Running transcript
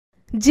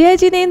जय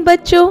जिनेंद्र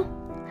बच्चों,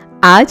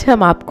 आज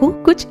हम आपको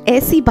कुछ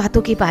ऐसी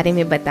बातों के बारे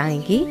में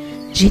बताएंगे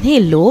जिन्हें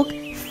लोग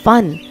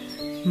फन,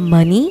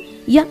 मनी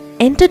या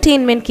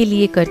एंटरटेनमेंट के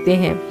लिए करते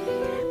हैं।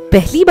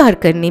 पहली बार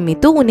करने में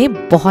तो उन्हें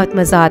बहुत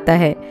मजा आता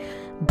है,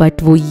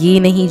 बट वो ये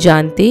नहीं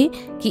जानते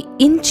कि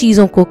इन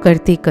चीजों को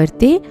करते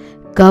करते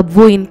कब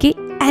वो इनके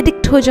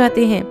एडिक्ट हो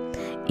जाते हैं,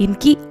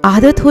 इनकी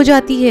आदत हो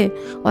जाती है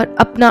और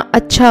अपना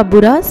अच्छा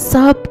बुरा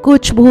सब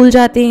कुछ भूल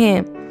जाते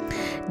हैं।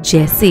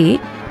 जैसे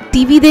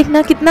टीवी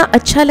देखना कितना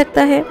अच्छा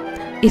लगता है,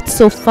 it's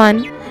so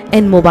fun,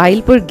 and mobile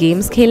पर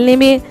गेम्स खेलने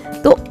में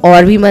तो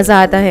और भी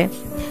मज़ा आता है।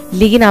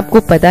 लेकिन आपको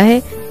पता है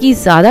कि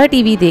ज़्यादा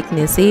टीवी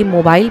देखने से,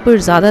 मोबाइल पर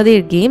ज़्यादा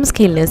देर गेम्स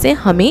खेलने से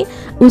हमें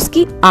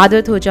उसकी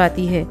आदत हो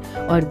जाती है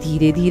और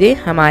धीरे धीरे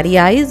हमारी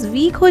आईज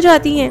वीक हो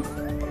जाती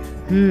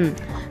हैं।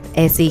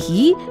 ऐसे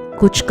ही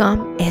कुछ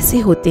काम ऐसे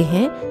होते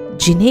हैं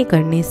जिन्हें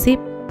करने से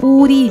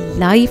पूरी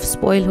लाइफ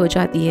स्पॉइल हो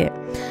जाती है।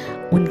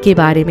 उनके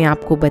बारे में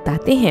आपको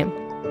बताते हैं।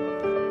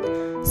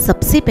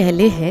 सबसे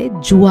पहले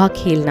है जुआ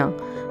खेलना,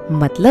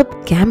 मतलब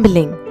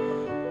गैम्बलिंग।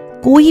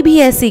 कोई भी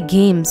ऐसे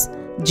गेम्स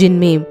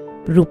जिनमें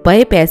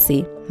रुपए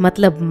पैसे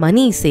मतलब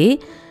मनी से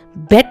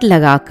बेट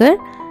लगाकर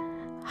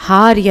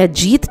हार या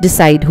जीत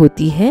डिसाइड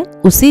होती है,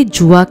 उसे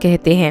जुआ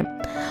कहते हैं।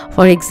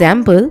 फॉर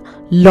एग्जाम्पल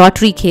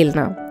लॉटरी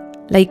खेलना,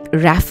 लाइक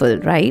रैफल,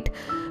 राइट।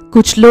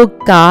 कुछ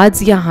लोग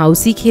कार्ड्स या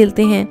हाउसी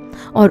खेलते हैं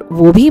और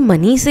वो भी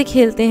मनी से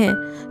खेलते हैं,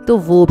 तो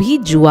वो भी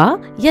जुआ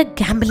या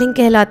गैम्बलिंग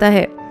कहलाता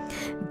है।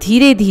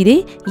 धीरे धीरे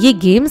ये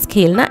गेम्स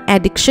खेलना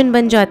एडिक्शन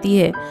बन जाती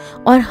है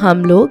और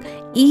हम लोग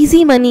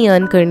इजी मनी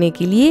अर्न करने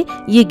के लिए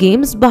ये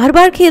गेम्स बार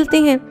बार खेलते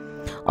हैं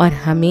और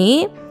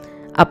हमें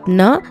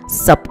अपना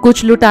सब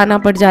कुछ लुटाना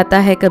पड़ जाता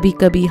है। कभी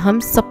कभी हम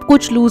सब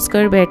कुछ लूज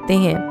कर बैठते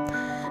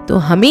हैं। तो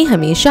हमें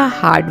हमेशा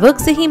हार्डवर्क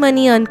से ही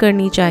मनी अर्न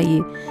करनी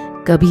चाहिए,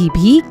 कभी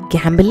भी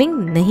गैम्बलिंग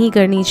नहीं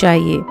करनी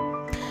चाहिए।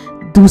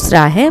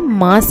 दूसरा है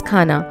मांस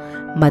खाना,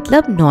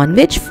 मतलब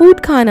नॉनवेज फूड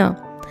खाना।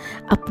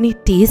 अपने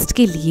टेस्ट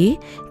के लिए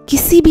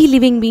किसी भी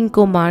लिविंग बीइंग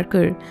को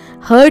मारकर,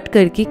 हर्ट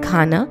करके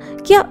खाना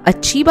क्या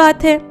अच्छी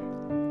बात है?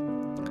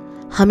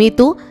 हमें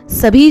तो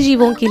सभी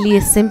जीवों के लिए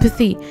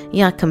सिंपैथी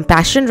या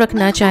कंपैशन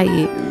रखना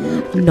चाहिए।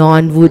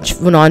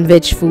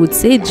 नॉन-वेज फूड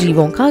से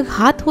जीवों का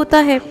घात होता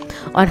है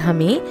और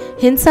हमें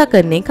हिंसा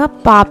करने का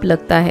पाप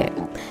लगता है।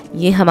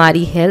 ये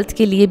हमारी हेल्थ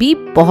के लिए भी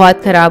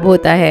बहुत खराब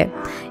होता है।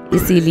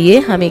 इसीलिए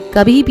हमें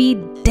कभी भी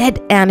डेड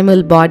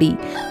एनिमल बॉडी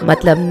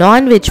मतलब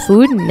नॉन-वेज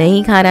फूड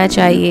नहीं खाना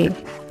चाहिए।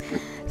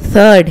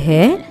 थर्ड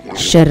है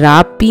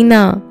शराब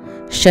पीना।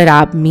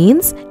 शराब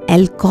मीन्स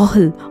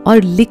एल्कोहल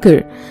और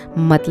लिकर,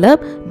 मतलब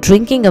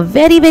drinking a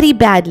very very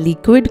bad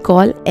liquid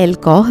called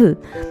alcohol.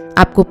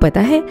 आपको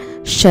पता है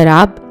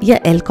शराब या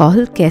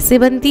एल्कोहल कैसे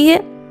बनती है?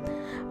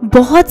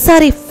 बहुत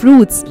सारे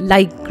fruits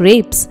like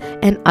grapes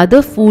and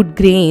other food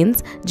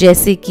grains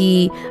जैसे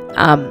कि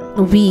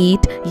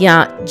वीट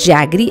या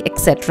जैगरी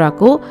एक्सेट्रा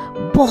को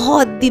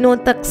बहुत दिनों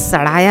तक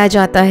सड़ाया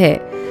जाता है,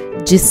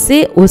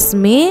 जिससे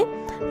उसमें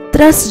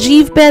त्रस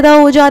जीव पैदा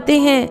हो जाते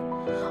हैं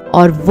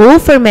और वो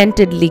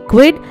फर्मेंटेड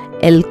लिक्विड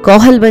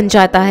एल्कोहल बन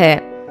जाता है।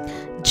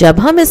 जब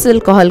हम इस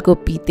एल्कोहल को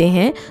पीते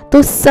हैं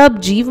तो सब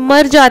जीव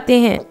मर जाते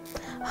हैं।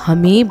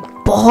 हमें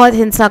बहुत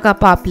हिंसा का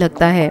पाप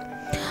लगता है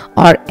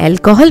और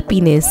एल्कोहल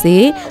पीने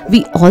से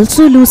we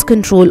also lose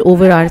control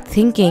over our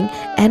thinking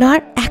and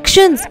our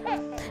actions.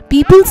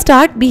 People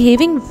start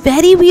behaving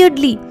very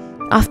weirdly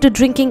after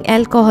drinking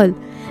alcohol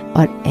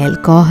और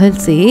एल्कोहल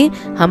से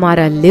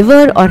हमारा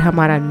लिवर और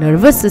हमारा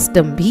नर्वस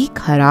सिस्टम भी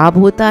खराब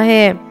होता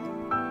है।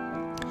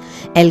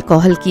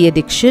 एल्कोहल की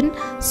एडिक्शन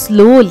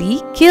स्लोली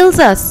किल्स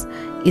अस,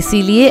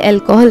 इसीलिए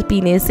एल्कोहल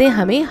पीने से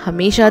हमें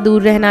हमेशा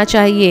दूर रहना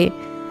चाहिए।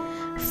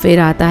 फिर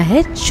आता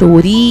है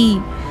चोरी।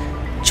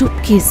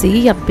 चुपके से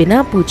या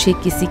बिना पूछे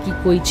किसी की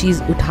कोई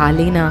चीज उठा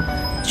लेना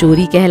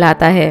चोरी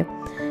कहलाता है।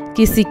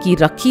 किसी की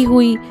रखी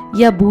हुई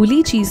या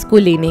भूली चीज को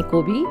लेने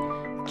को भी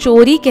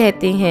चोरी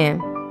कहते हैं।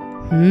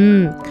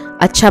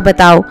 अच्छा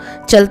बताओ,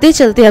 चलते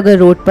चलते अगर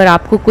रोड पर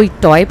आपको कोई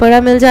टॉय पड़ा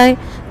मिल जाए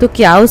तो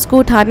क्या उसको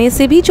उठाने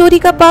से भी चोरी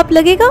का पाप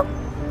लगेगा?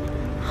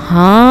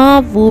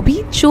 हाँ, वो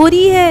भी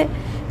चोरी है,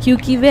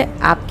 क्योंकि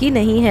वह आपकी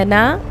नहीं है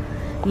ना।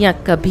 या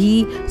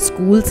कभी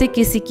स्कूल से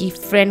किसी की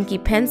फ्रेंड की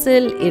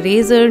पेंसिल,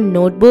 इरेजर,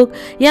 नोटबुक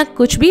या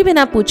कुछ भी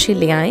बिना पूछे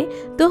ले आए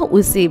तो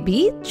उसे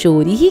भी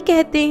चोरी ही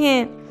कहते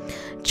हैं।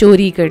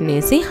 चोरी करने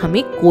से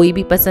हमें कोई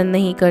भी पसंद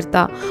नहीं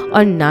करता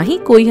और ना ही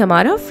कोई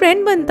हमारा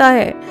फ्रेंड बनता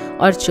है,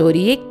 और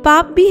चोरी एक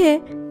पाप भी है,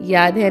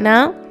 याद है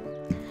ना।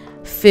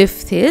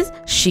 फिफ्थ इज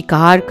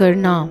शिकार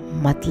करना,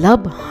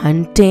 मतलब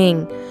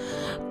हंटिंग।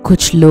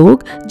 कुछ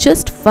लोग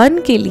जस्ट फन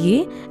के लिए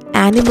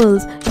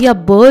एनिमल्स या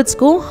बर्ड्स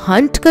को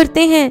हंट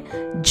करते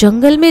हैं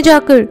जंगल में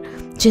जाकर,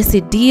 जैसे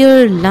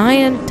dear,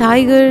 lion,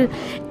 tiger,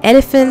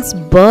 elephants,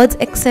 birds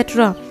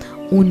etcetera.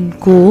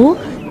 उनको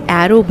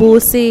एरो बो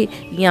से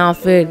या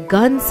फिर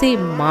गन से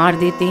मार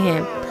देते हैं।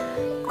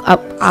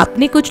 अब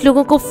आपने कुछ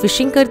लोगों को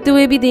फिशिंग करते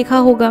हुए भी देखा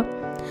होगा,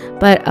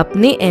 पर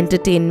अपने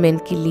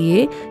एंटरटेनमेंट के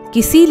लिए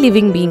किसी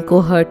लिविंग बीइंग को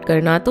हर्ट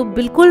करना तो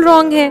बिल्कुल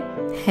रॉन्ग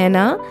है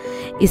ना।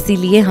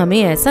 इसीलिए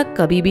हमें ऐसा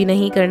कभी भी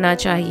नहीं करना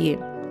चाहिए।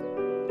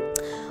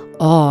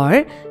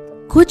 और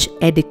कुछ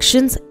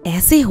एडिक्शंस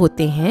ऐसे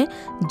होते हैं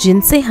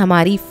जिनसे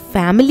हमारी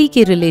फैमिली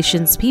के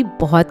रिलेशंस भी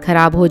बहुत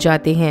ख़राब हो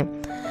जाते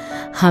हैं।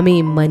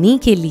 हमें मनी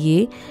के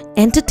लिए,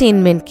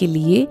 एंटरटेनमेंट के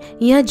लिए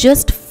या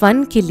जस्ट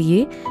फन के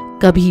लिए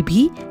कभी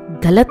भी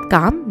गलत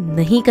काम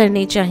नहीं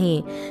करने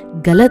चाहिए,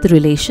 गलत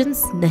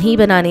रिलेशंस नहीं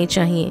बनाने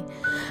चाहिए।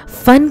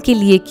 फन के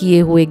लिए किए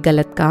हुए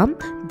गलत काम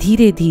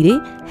धीरे धीरे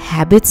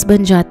हैबिट्स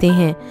बन जाते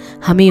हैं,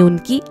 हमें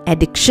उनकी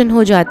एडिक्शन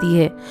हो जाती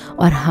है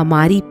और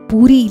हमारी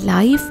पूरी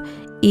लाइफ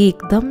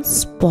एकदम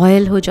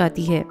स्पॉयल हो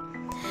जाती है।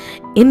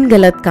 इन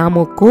गलत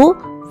कामों को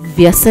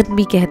व्यसन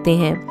भी कहते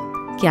हैं।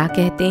 क्या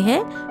कहते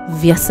हैं?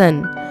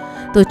 व्यसन।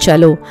 तो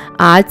चलो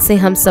आज से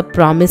हम सब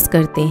प्रॉमिस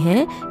करते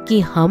हैं कि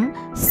हम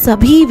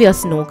सभी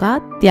व्यसनों का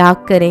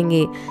त्याग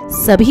करेंगे,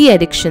 सभी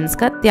एडिक्शंस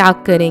का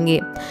त्याग करेंगे।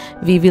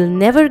 We will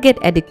never get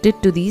addicted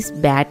to these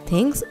bad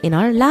things in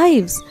our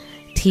lives.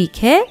 ठीक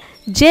है?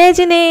 जय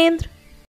जिनेंद्र।